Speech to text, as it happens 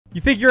You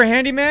think you're a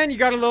handyman? You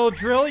got a little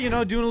drill, you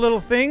know, doing little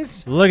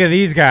things? Look at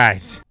these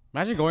guys.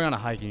 Imagine going on a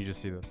hike and you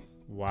just see this.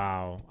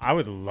 Wow. I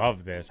would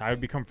love this. I would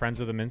become friends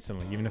with him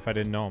instantly, even if I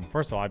didn't know him.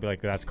 First of all, I'd be like,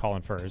 that's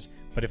Colin Furs.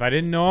 But if I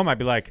didn't know him, I'd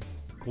be like,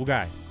 cool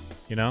guy.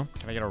 You know?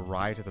 Can I get a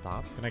ride to the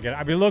top? I'd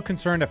be a little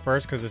concerned at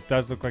first because this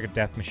does look like a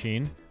death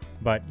machine.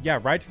 But yeah,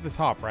 right to the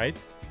top, right?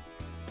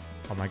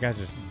 Oh, my guy's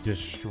just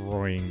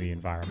destroying the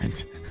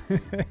environment.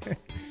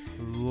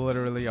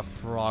 Literally a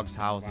frog's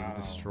house is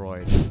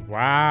destroyed.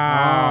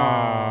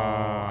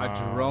 Wow. Oh,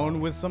 a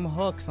drone with some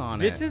hooks on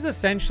it. This is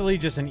essentially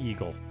just an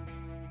eagle.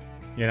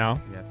 You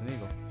know? Yeah, it's an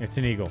eagle. It's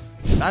an eagle.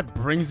 That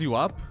brings you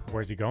up?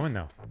 Where's he going,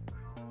 though?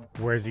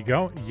 Where's he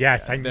going?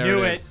 Yes, I There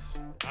knew it it. is.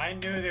 I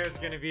knew there was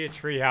going to be a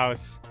tree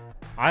house.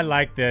 I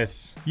like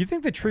this. You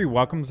think the tree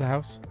welcomes the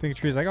house? I think the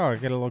tree's like, oh, I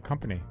get a little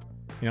company.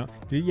 You know?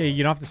 Yeah,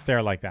 you don't have to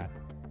stare like that.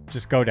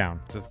 Just go down.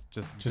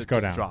 Just go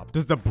down. Drop.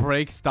 Does the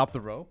brake stop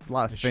the rope? A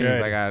lot of things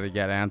I gotta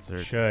get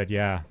answered. Should,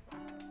 yeah.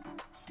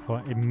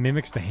 Well, it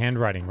mimics the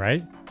handwriting,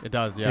 right? It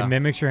does, yeah. It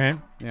mimics your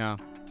hand. Yeah.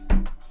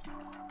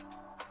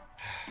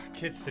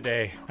 Kids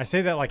today. I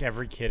say that like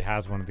every kid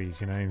has one of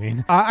these, you know what I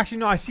mean? Actually,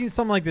 no, I seen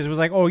something like this. It was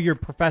like, oh, your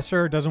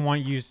professor doesn't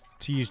want you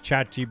to use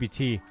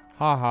ChatGPT.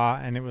 Haha.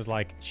 And it was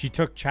like, she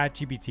took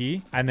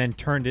ChatGPT and then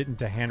turned it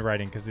into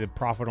handwriting because the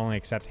prof would only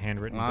accept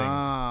handwritten things.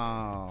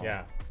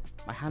 Yeah.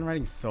 My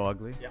handwriting's so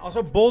ugly. Yeah.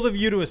 Also, bold of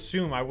you to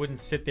assume I wouldn't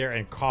sit there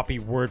and copy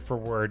word for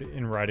word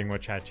in writing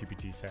what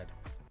ChatGPT said.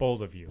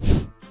 Bold of you.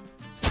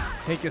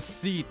 Take a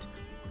seat.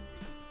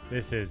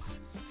 This is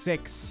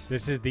 6.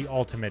 This is the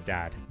ultimate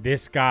dad.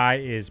 This guy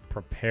is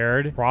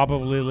prepared,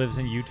 probably lives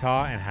in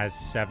Utah, and has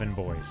 7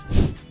 boys.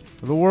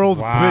 The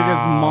world's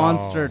biggest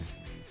monster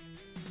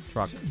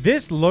truck.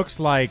 This looks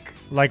like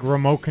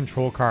remote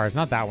control cars.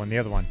 Not that one, the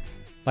other one.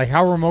 Like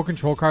how remote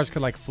control cars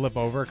could like flip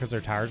over because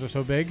their tires are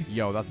so big.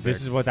 Yo, that's big.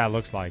 This is what that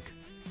looks like.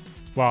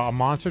 Well, a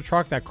monster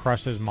truck that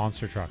crushes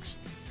monster trucks.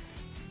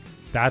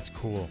 That's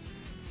cool.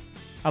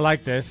 I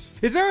like this.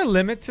 Is there a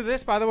limit to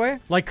this, by the way?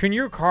 Like, can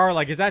your car,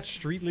 like, is that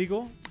street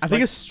legal? I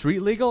think it's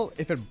street legal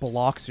if it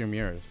blocks your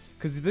mirrors.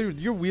 Because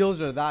your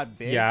wheels are that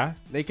big. Yeah.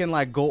 They can,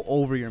 like, go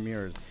over your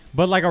mirrors.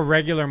 But, like, a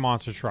regular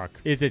monster truck,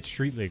 is it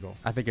street legal?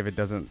 I think if it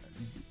doesn't,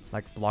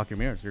 like, block your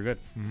mirrors, you're good.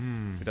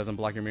 If it doesn't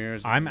block your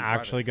mirrors, I'm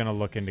actually going to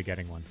look into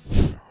getting one.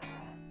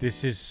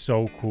 This is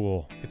so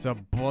cool. It's a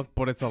book,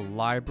 but it's a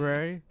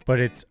library.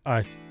 But it's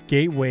a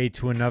gateway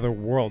to another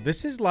world.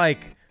 This is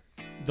like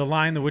The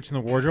Lion, the Witch, and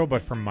the Wardrobe,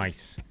 but for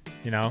mice,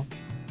 you know?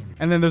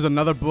 And then there's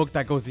another book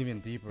that goes even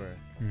deeper.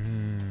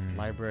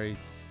 Library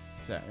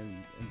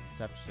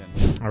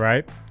Inception. All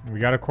right, we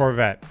got a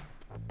Corvette.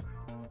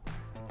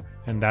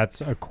 And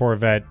that's a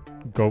Corvette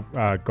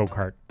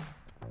go-kart.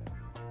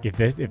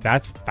 If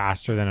that's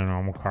faster than a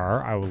normal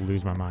car, I will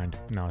lose my mind.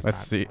 No, it's not.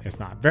 Let's see. It's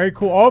not. Very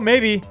cool. Oh,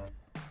 maybe.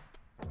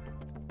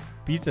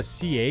 Beats a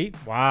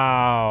C8?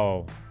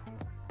 Wow.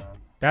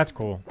 That's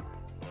cool.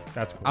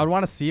 That's cool. I would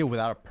want to see it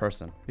without a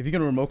person. If you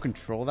can remote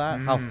control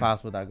that, how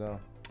fast would that go?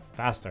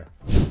 Faster.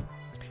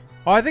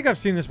 Oh, I think I've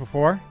seen this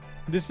before.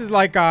 This is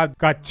like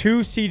got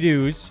 2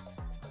 Sea-Doos,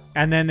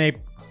 and then they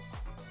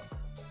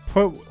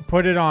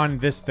put it on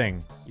this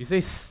thing. You say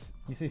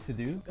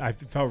Sea-Doo? I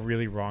felt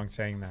really wrong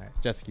saying that.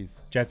 Jet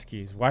skis. Jet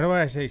skis. Why do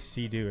I say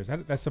Sea-Doo?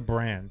 That's the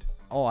brand.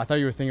 Oh, I thought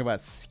you were thinking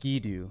about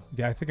Ski-Doo.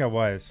 Yeah, I think I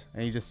was.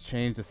 And you just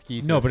changed the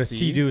ski to No, but a sea?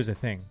 Sea-Doo is a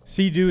thing.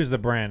 Sea-Doo is the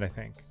brand, I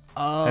think.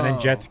 Oh. And then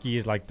jet ski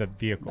is like the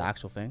vehicle. The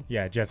actual thing?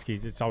 Yeah, jet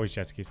skis. It's always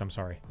jet skis. I'm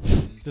sorry.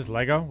 Is this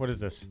Lego? What is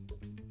this?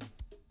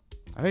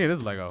 I think it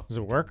is Lego. Does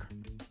it work?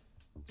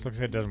 It looks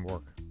like it doesn't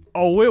work.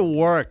 Oh, it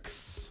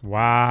works.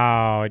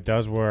 Wow, it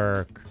does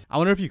work. I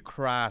wonder if you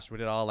crashed,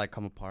 would it all like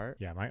come apart?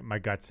 Yeah, my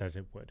gut says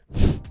it would.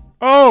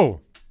 Oh!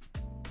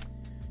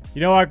 You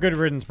know what? Good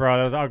riddance, bro.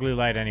 That was ugly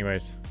light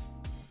anyways.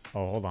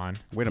 Oh, hold on.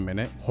 Wait a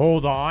minute.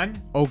 Hold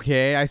on.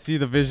 Okay, I see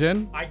the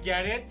vision. I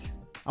get it.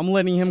 I'm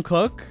letting him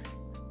cook.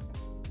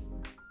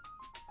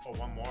 Oh,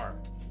 one more.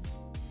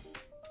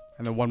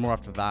 And then one more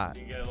after that.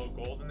 You get a little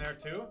gold in there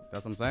too?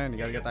 That's what I'm saying. You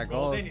gotta get that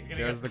gold gold. in. He's gonna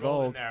There's get the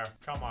gold in gold. there.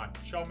 Come on.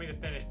 Show me the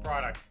finished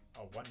product.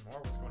 Oh, one more?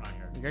 What's going on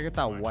here? You gotta get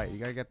that white. You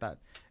gotta get that.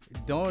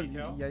 Don't.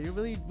 Detail? Yeah,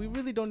 we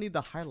really don't need the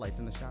highlights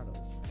and the shadows.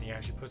 And he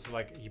actually puts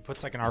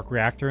like an arc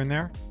reactor in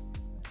there.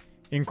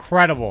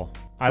 Incredible.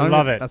 I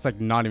love it. That's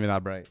like not even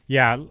that bright.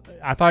 Yeah,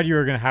 I thought you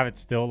were gonna have it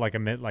still like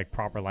emit like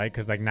proper light,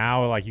 because like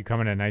now like you come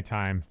in at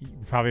nighttime, you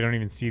probably don't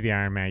even see the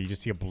Iron Man. You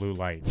just see a blue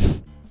light.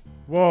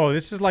 Whoa,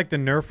 this is like the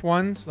Nerf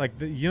ones, like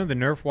the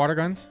Nerf water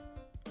guns.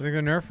 I think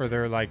they're Nerf or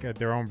they're like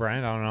their own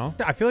brand. I don't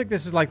know. I feel like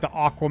this is like the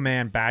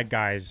Aquaman bad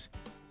guys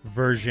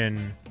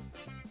version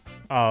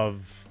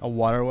of a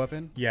water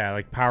weapon. Yeah,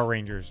 like Power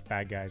Rangers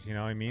bad guys. You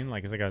know what I mean?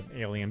 Like it's like an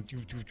alien.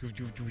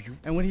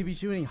 And would he be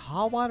shooting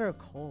hot water or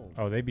cold?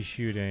 Oh, they'd be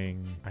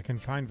shooting. I can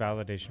find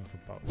validation for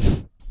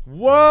both.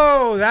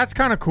 Whoa, that's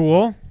kind of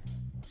cool.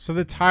 So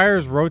the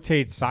tires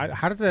rotate side.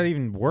 How does that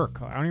even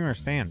work? I don't even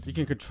understand. You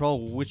can control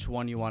which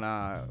one you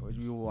wanna,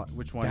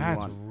 which one That's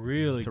you want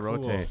really to cool.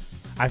 rotate.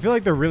 I feel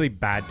like they're really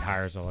bad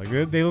tires though. Like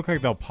they look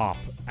like they'll pop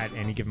at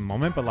any given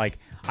moment, but like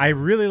I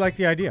really like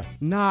the idea.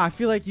 Nah, I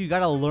feel like you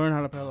gotta learn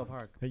how to parallel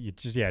park. That you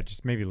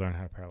just maybe learn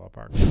how to parallel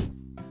park.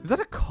 Is that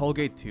a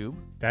Colgate tube?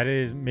 That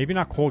is maybe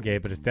not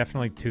Colgate, but it's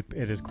definitely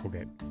it is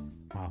Colgate.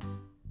 Wow.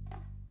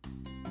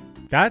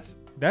 That's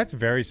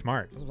very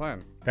smart. That's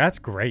fine. That's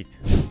great.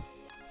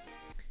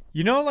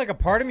 You know, like a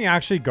part of me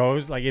actually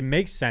goes, like, it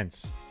makes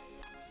sense.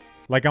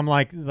 Like, I'm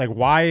like,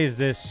 why is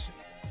this,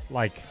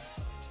 like,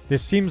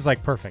 this seems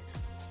like perfect,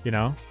 you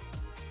know?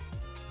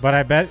 But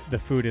I bet the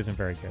food isn't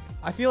very good.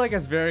 I feel like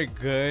it's very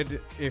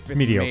good if it's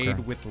mediocre. made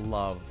with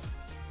love.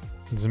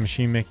 Is the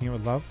machine making it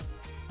with love?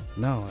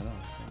 No, I don't.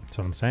 That's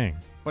what I'm saying.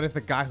 But if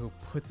the guy who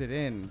puts it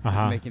in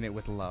is making it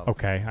with love,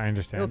 Okay, I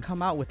understand. it'll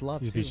come out with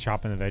love You'd too. be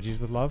chopping the veggies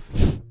with love.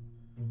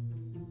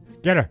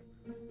 Get her.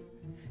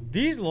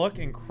 These look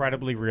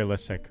incredibly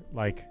realistic.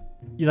 Like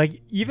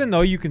even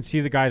though you can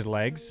see the guy's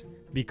legs,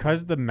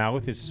 because the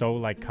mouth is so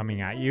like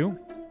coming at you,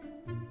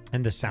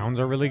 and the sounds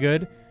are really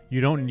good,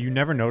 you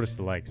never notice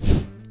the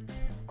legs.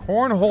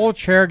 Cornhole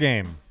chair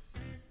game.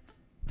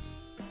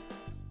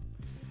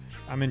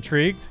 I'm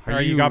intrigued.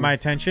 You got my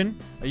attention.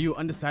 Are you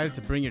undecided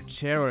to bring your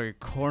chair or your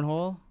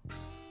cornhole?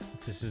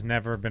 This has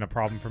never been a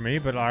problem for me,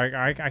 but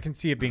I can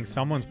see it being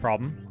someone's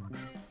problem.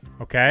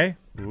 Okay.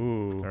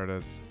 Ooh. There it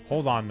is.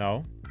 Hold on,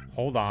 though.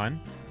 Hold on.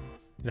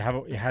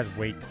 It has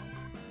weight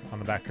on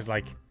the back, because,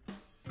 like,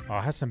 oh,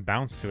 it has some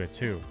bounce to it,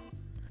 too.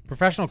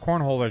 Professional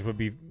cornholers would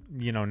be,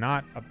 you know,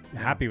 not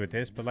happy with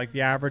this, but, like,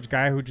 the average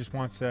guy who just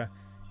wants to,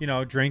 you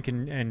know, drink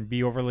and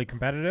be overly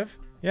competitive.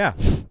 Yeah.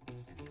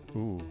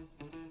 Ooh.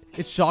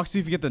 It shocks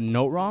you if you get the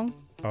note wrong?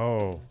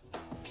 Oh.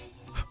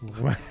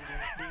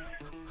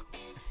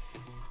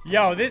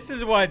 Yo, this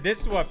is what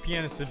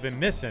pianists have been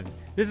missing.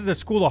 This is the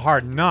school of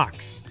hard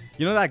knocks.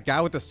 You know that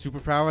guy with the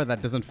superpower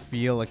that doesn't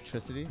feel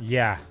electricity?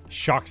 Yeah,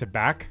 shocks it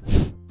back.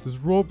 This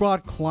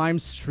robot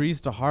climbs trees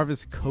to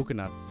harvest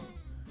coconuts.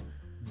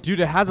 Dude,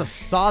 it has a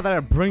saw that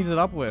it brings it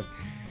up with.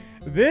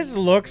 This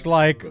looks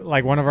like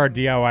one of our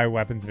DIY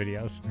weapons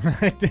videos.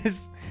 Like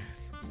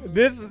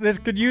this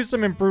could use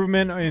some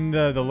improvement in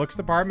the looks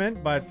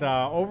department, but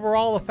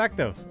overall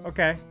effective.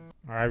 Okay.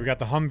 All right, we got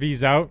the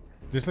Humvees out.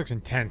 This looks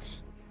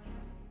intense.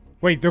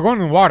 Wait, they're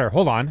going in the water.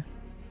 Hold on.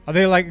 Are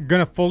they like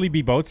gonna fully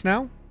be boats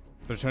now?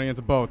 They're turning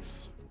into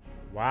boats.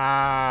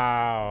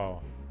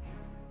 Wow.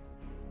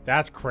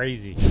 That's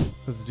crazy.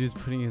 This dude's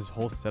putting his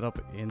whole setup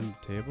in the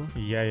table?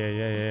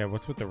 Yeah.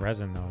 What's with the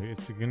resin though?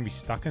 It's gonna be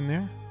stuck in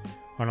there?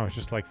 Oh no, it's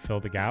just like fill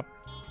the gap.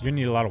 You're gonna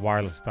need a lot of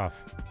wireless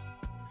stuff.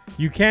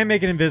 You can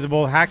make it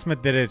invisible.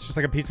 Hacksmith did it. It's just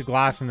like a piece of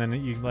glass, and then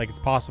it's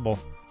possible.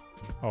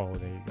 Oh,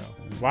 there you go.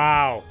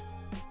 Wow.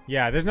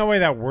 Yeah, there's no way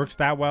that works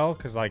that well,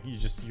 because like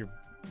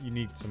you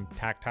need some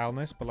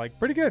tactileness, but like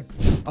pretty good.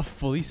 A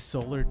fully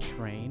solar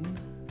train?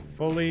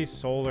 Fully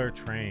solar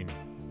train.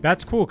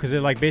 That's cool, because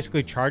it like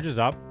basically charges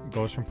up,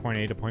 goes from point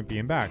A to point B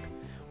and back.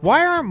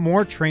 Why aren't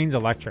more trains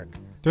electric?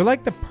 They're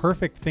like the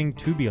perfect thing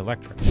to be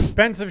electric.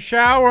 Expensive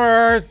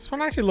showers. This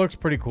one actually looks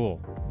pretty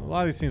cool. A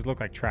lot of these things look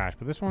like trash,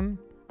 but this one,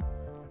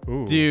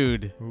 ooh.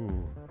 Dude.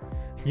 Ooh.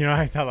 You know,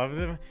 I love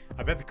them.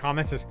 I bet the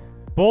comment says,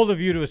 bold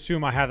of you to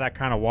assume I have that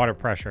kind of water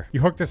pressure.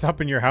 You hook this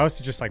up in your house,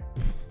 it's just like...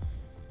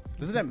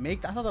 Doesn't it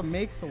make... I thought it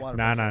makes the water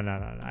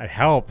No. It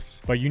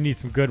helps, but you need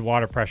some good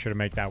water pressure to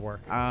make that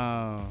work.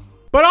 Oh.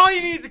 But all you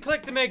need is a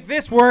click to make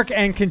this work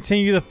and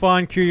continue the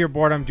fun, cure your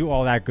boredom, do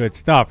all that good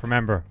stuff.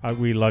 Remember,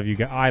 we love you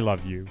guys. I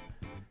love you.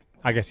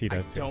 I guess he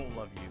does too. I don't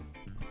love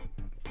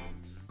you.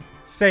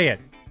 Say it.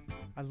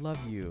 I love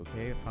you,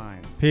 okay?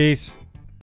 Fine. Peace.